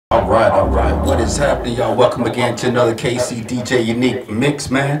All right, what is happening, y'all? Welcome again to another KC DJ Unique Mix,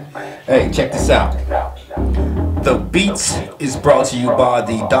 man. Hey, check this out. The Beats is brought to you by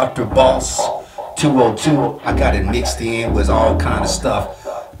the Dr. Boss 202. I got it mixed in with all kind of stuff,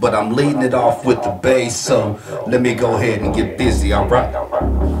 but I'm leading it off with the bass, so let me go ahead and get busy, all right?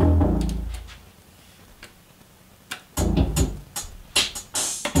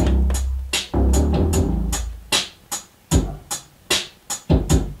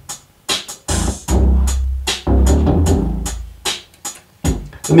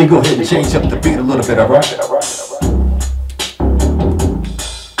 Let me go ahead and change up the beat a little bit, all right?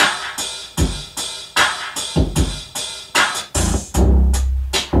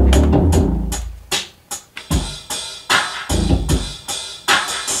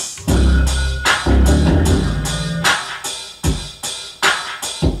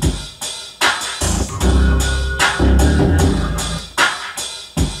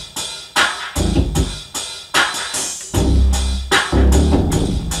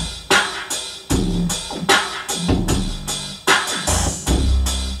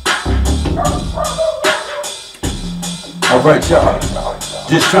 Alright, y'all,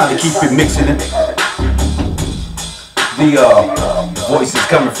 just trying to keep it mixing it. The voice is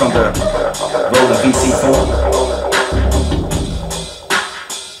coming from the Rolling VC4.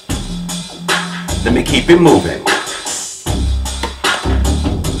 Let me keep it moving.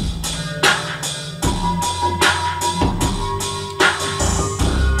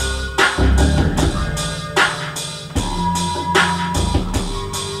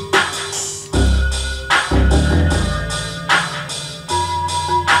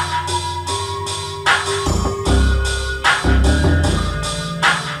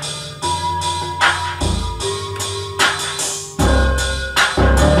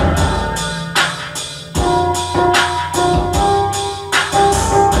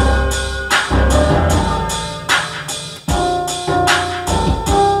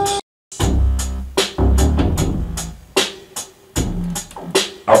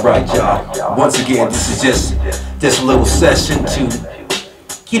 Alright, y'all, once again, this is just a little session to,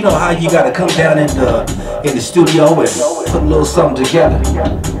 you know how you gotta come down in the studio and put a little something together.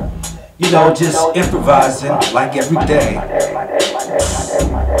 You know, just improvising like every day.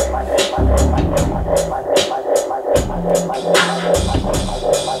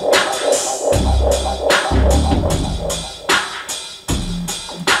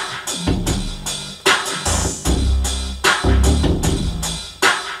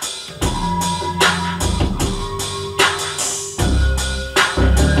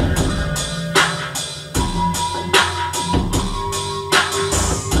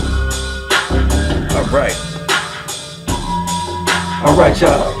 Alright,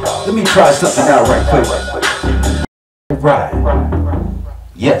 y'all, let me try something out right quick. Alright.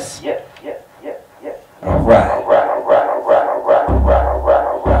 Yes. Alright.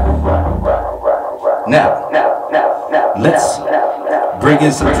 Now, let's bring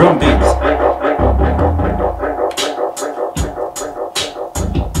in some drum beats.